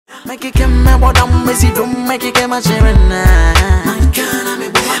Make it come about them, messy drum, make it come a cheering.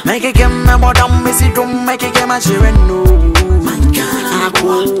 Make it come about them, messy drum, make it come a cheering. No,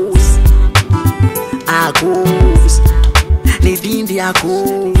 Agos, Nadine the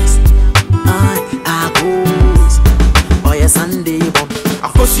Agos, Agos, oh yes, Sunday,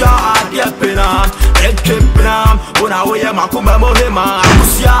 Akosia, dear Penam, and Kipnam, when I wear my Kumamohema,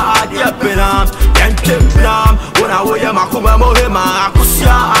 Akosia, dear Penam, and Kipnam, when I wear my Kumamohema,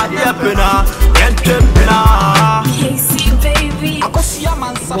 Akosia, dear Penam, and Kipnam.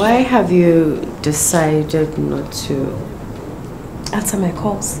 Why have you decided not to answer my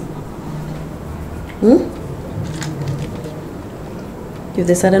calls? You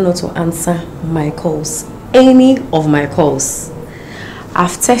decided not to answer my calls. Any of my calls.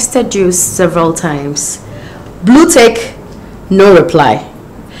 I've texted you several times. Blue tick, no reply.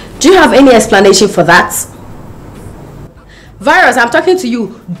 Do you have any explanation for that? Virus, I'm talking to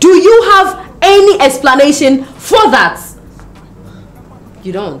you. Do you have any explanation for that?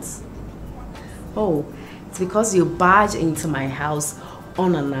 You don't. Oh, it's because you barged into my house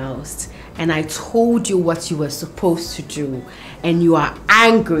unannounced and I told you what you were supposed to do and you are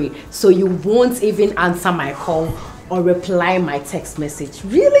angry, so you won't even answer my call or reply my text message.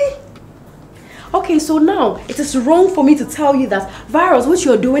 Really? Okay, so now it is wrong for me to tell you that Virus, what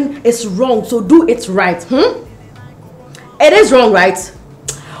you're doing is wrong, so do it right. It is wrong, right?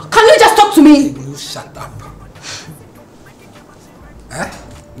 Can you just talk to me? Will you shut up? Eh?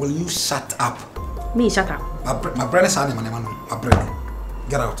 Will you shut up? Me shut up. My brain is animal, my brain.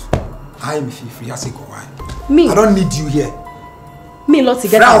 Get out. I am free. Why? Me. I don't need you here. Me, Lottie,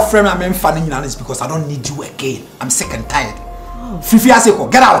 get out. Friend, I'm fanning you is because I don't need you again. I'm sick and tired. Fifi Asiko,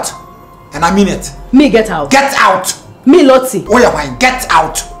 get out. And I mean it. Me, get out. Get out. Me, Lottie. Oh, you're fine. Get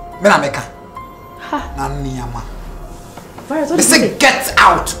out. Menameka. Naniyama. Listen, get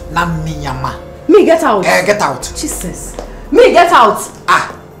out. Naniyama. Me, get out. Get out. Jesus. Me, get out.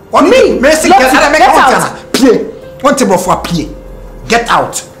 What me, Lottie, get out. Pie. One table for a pie. Get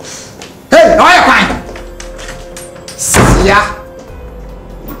out. Hey, how are you fine? Yeah.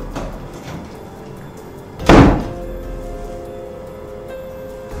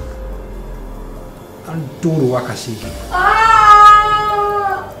 Doro wakashiki.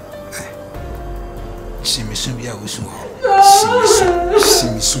 Shimisu ya usu.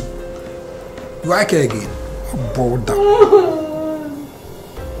 Shimisu. You are again. Boda.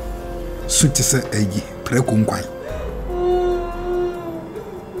 Suti se eji prekunkwai.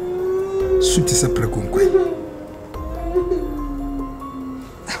 Suti se prekunkwai.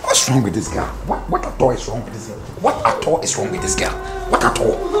 What's wrong with this girl? What at all is wrong with this girl? What at all is wrong with this girl? What at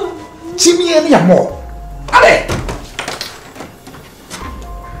all? Jimmy any more. Allez!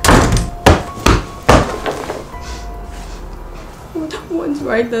 What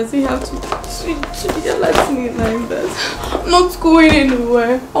right does he have to yell at me like that? I'm not going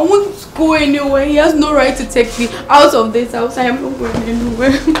anywhere. I won't go anywhere. He has no right to take me out of this house. I am not going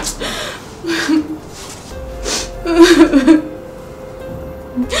anywhere.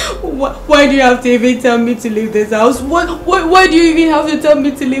 Why do you have to even tell me to leave this house? Why do you even have to tell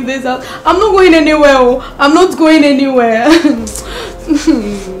me to leave this house? I'm not going anywhere. I'm not going anywhere.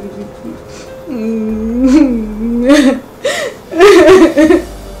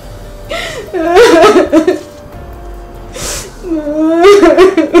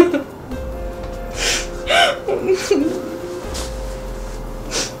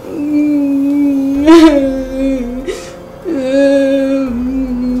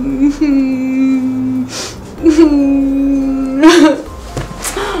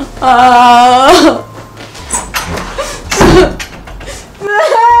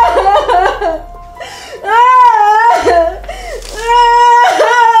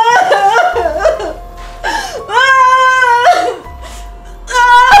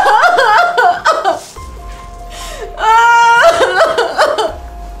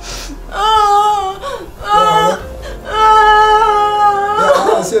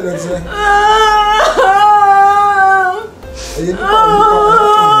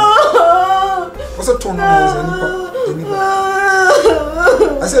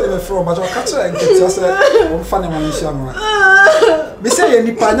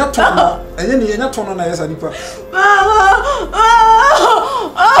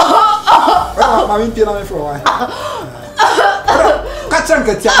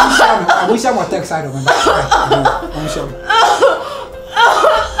 I wish I was text side of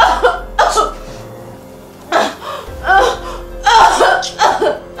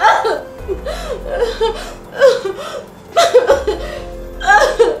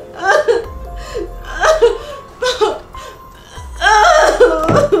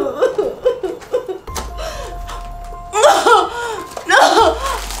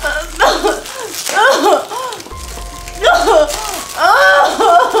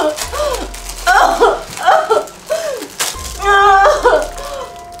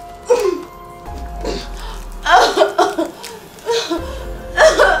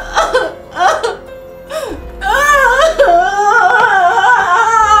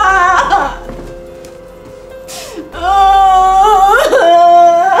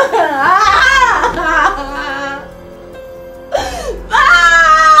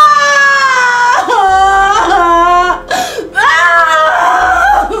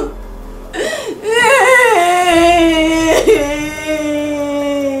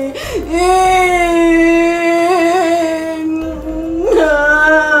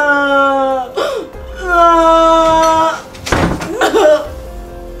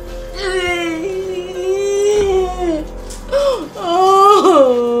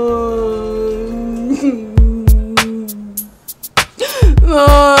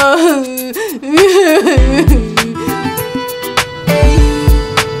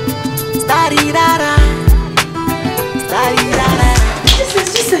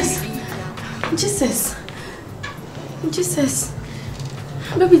Jesus. Jesus.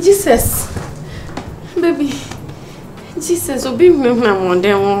 Baby, Jesus. Baby. Jesus, obi me na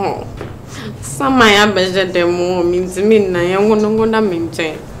wonde wo. Sama ya beje demo means me na ya wono na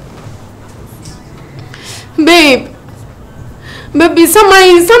mente. Babe. Baby, sama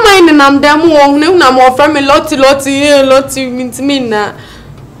ni nam demo wo ne na mo fra me loti means me na.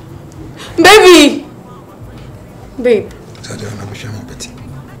 Baby. Babe. Sadio na be shama beti.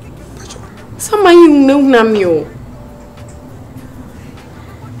 Sama yi na mi o.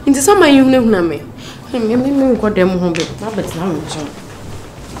 Inti sama yi na me. Me go dem home be. Ma bet na mo so.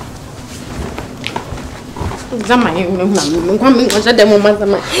 Sama yi na me. Kwa me go dem ma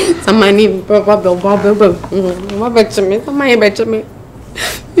sama ni papa be. Ma bet me. Sama yi bet me.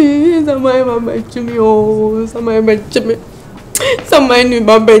 Sama yi ma bet me o. Sama yi bet me. Sama ni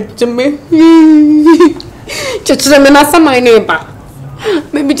ba bet me. Chichire me na sama ni ba.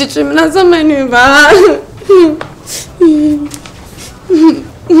 Baby, chichire me na sama ni ba.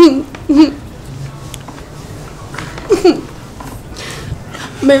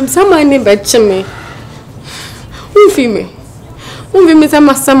 Mem sama ni betche me. Unfi me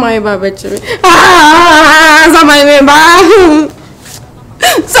sama ba betche me. Ah, sama ni ba.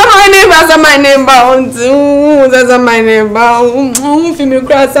 Sama ni ba sama ni ba. Unfi me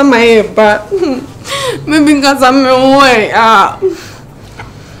kra sama ni ba. Maybe casa me way. Ah.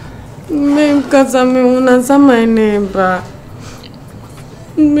 Maybe casa me una sama ni ba.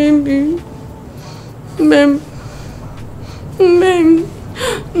 Maybe. Me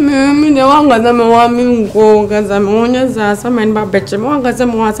wanga za me wa mi ngo gaza me wonya za sama ni ba betche me wanga za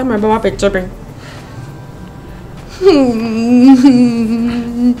me wa sama ba betche be.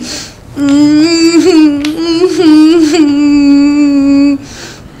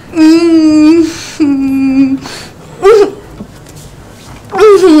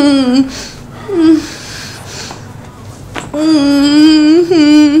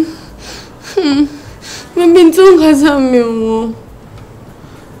 Maybe don't gaza me wo.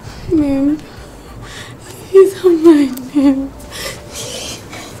 He's on my name.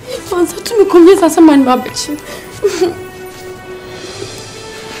 Once to me convince as a man babichi.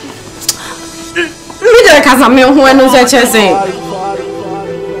 Me dey casa me who I know say.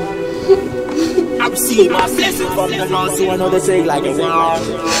 I've seen my blessings from the Lord, so I know they shake like a wall.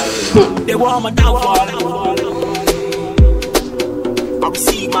 They want my downfall. I've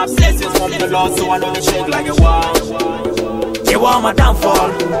seen my blessings from the Lord, so I know they shake like a wall. They want my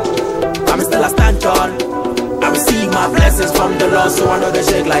downfall. I'm still a stand tall. I receive my blessings from the Lord, so I know they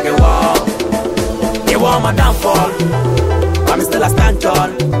shake like a wall. They want my downfall. I'm still a stand tall.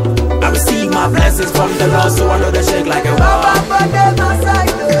 I receive my blessings from the Lord, so I know they shake like a wall.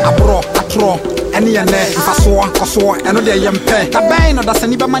 Atro, any and if I saw, and no, they yam pay. The bane or that's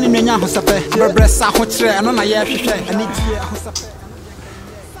any money, Mania Hosape, Breast, Ahotre, and on a year, and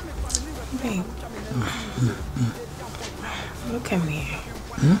Look at me.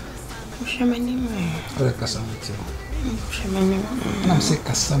 Shamani, Casamity. Shamani, I'm sick,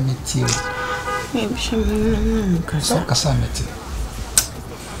 Casamity. maybe Shamani, Casamity.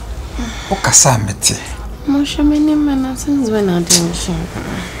 Oh, Casamity. Moshamani, man, since when I didn't share.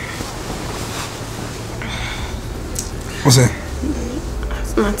 What's it?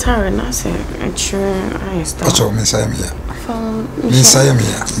 My tire, I said, I stopped. Pacho, Miss Amia. Miss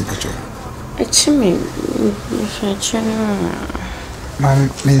Amia, Pacho. A chimney,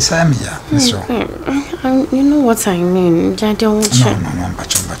 Miss Amia, Miss. You know what I mean. I don't check. No,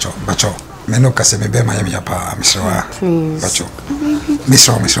 Pacho. Meno Casame, Miami, Miss Roa. Pacho. Miss.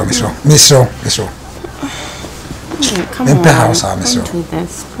 Come on. House, Miss.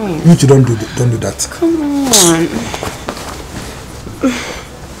 Don't do that. You don't do that. Come on.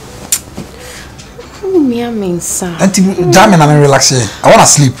 Me, I mean, sir. Jamming and relaxing. I wanna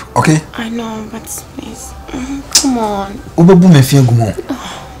sleep, okay? I know, but please. Come on. Ubebu me feel gumo.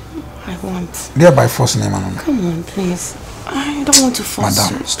 I want. They are by force name, man. Come on, please. I don't want to force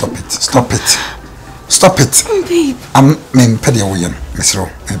Madam, you. Stop it. Babe. I'm in Pedia William, Miss Rowe,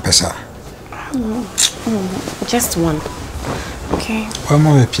 and Pesa. Just one. Okay. One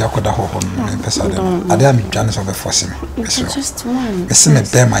more Piaco da Home, and Pesa. I dare Janice of the force me, Miss Rowe. Just one. Miss me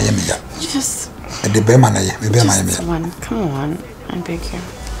bear Miami. Just. The bear Miami. Just one. Come on. I beg you.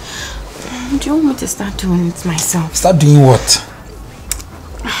 Do you want me to start doing it myself? Start doing what?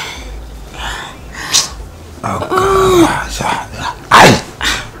 Oh God.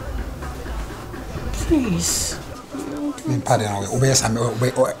 Please. Pardon,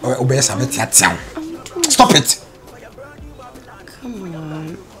 stop it. Come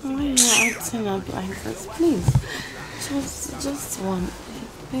on. Why are you acting up like this? Please. Just one.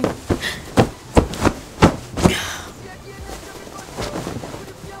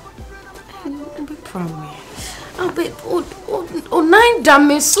 from me. Oh, 9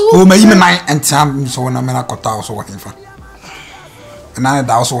 damn so. Oh, may even 9 and time so when I'm in a cota also working for. And I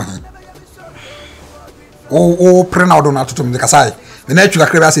also working. Oh, print out on that to me because I. The natural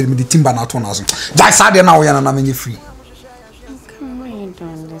crevice is the timber not 1,000. Jack Sadia now and I'm in you free. Come on, don't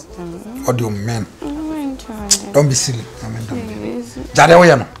understand. What do you mean? Don't be silly. I mean, don't be.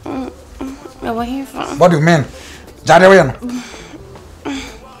 Jadeoyano. What do you mean? Jadeoyano.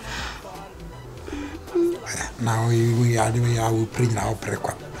 Now we are doing our print our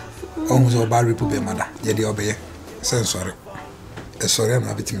prequel. Almost all Barry Pube Mother. Yedi obey. Say sorry. Sorry, I'm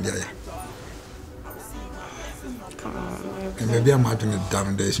having there. Maybe I'm doing it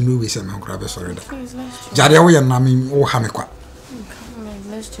down. There is no way I'm going to sorry. Jadeoyan, I mean, oh, Hamekwa.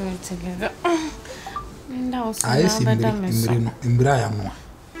 Let's do it together. I see in Brian.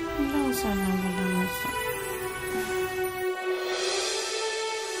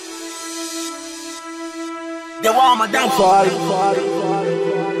 They want my downfall.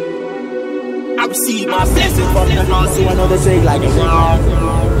 I receive my blessings from the Lord, so I know they say like it's wrong.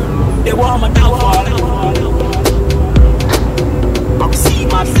 They want my downfall. I receive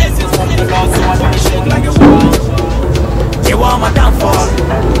my blessings from the Lord, so I know they shake like it's wrong. They want my downfall.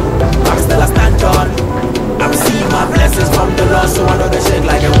 I'm still a stand tall. I receive my blessings from the Lord, so I know they shake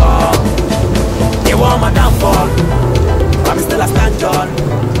like it's wrong. They want my downfall. I'm still a stand tall.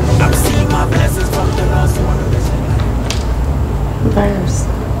 I receive my blessings from the Lord, so I know they shake like it's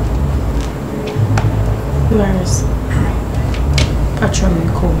wrong. Virus. Actually,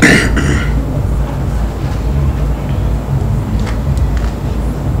 cool.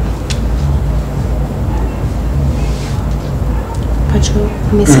 Pacho,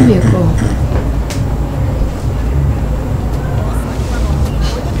 missing me call.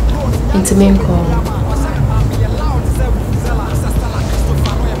 Into main call.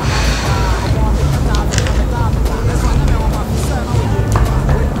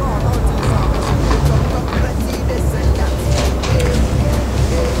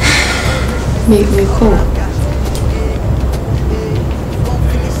 Me cool.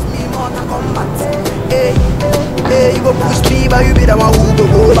 Hey, you go push me, but you be the one who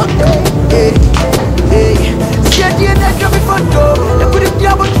go back. Hey, shit, you neck of me front door. They put it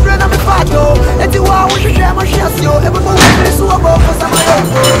down, but friend, I'm a fat door. Let you out with your share, my share, yo. Everyone will be so above for some of them.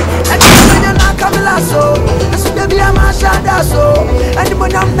 And you're not coming last, so. That's what they be a man, shot that, so. And the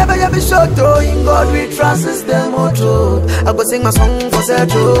money I'm never ever shot, though. In God, we trust is the motto. I go sing my song for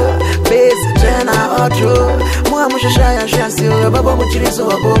Sergio. Bass, Jenna, Otro. Moi, I'm shy, and share, yo. Baba, much is so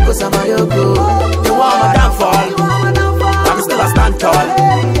above for some of your go. You want my downfall. I'm still a stand tall.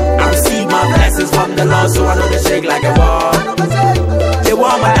 I receive my blessings from the Lord, so I know they shake like a wall. They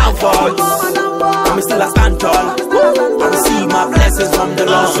want my downfall. I'm still a stand tall. I receive my blessings from the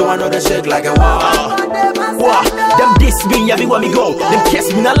Lord, so I know they shake like a wall. Wow, them diss me everywhere me go. Them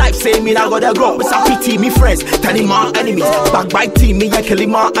kiss me in life, say me I gotta grow. But some pity me friends, turning my enemies. Backbiting me and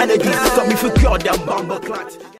killing my energies. Got me for cure them bumble clat.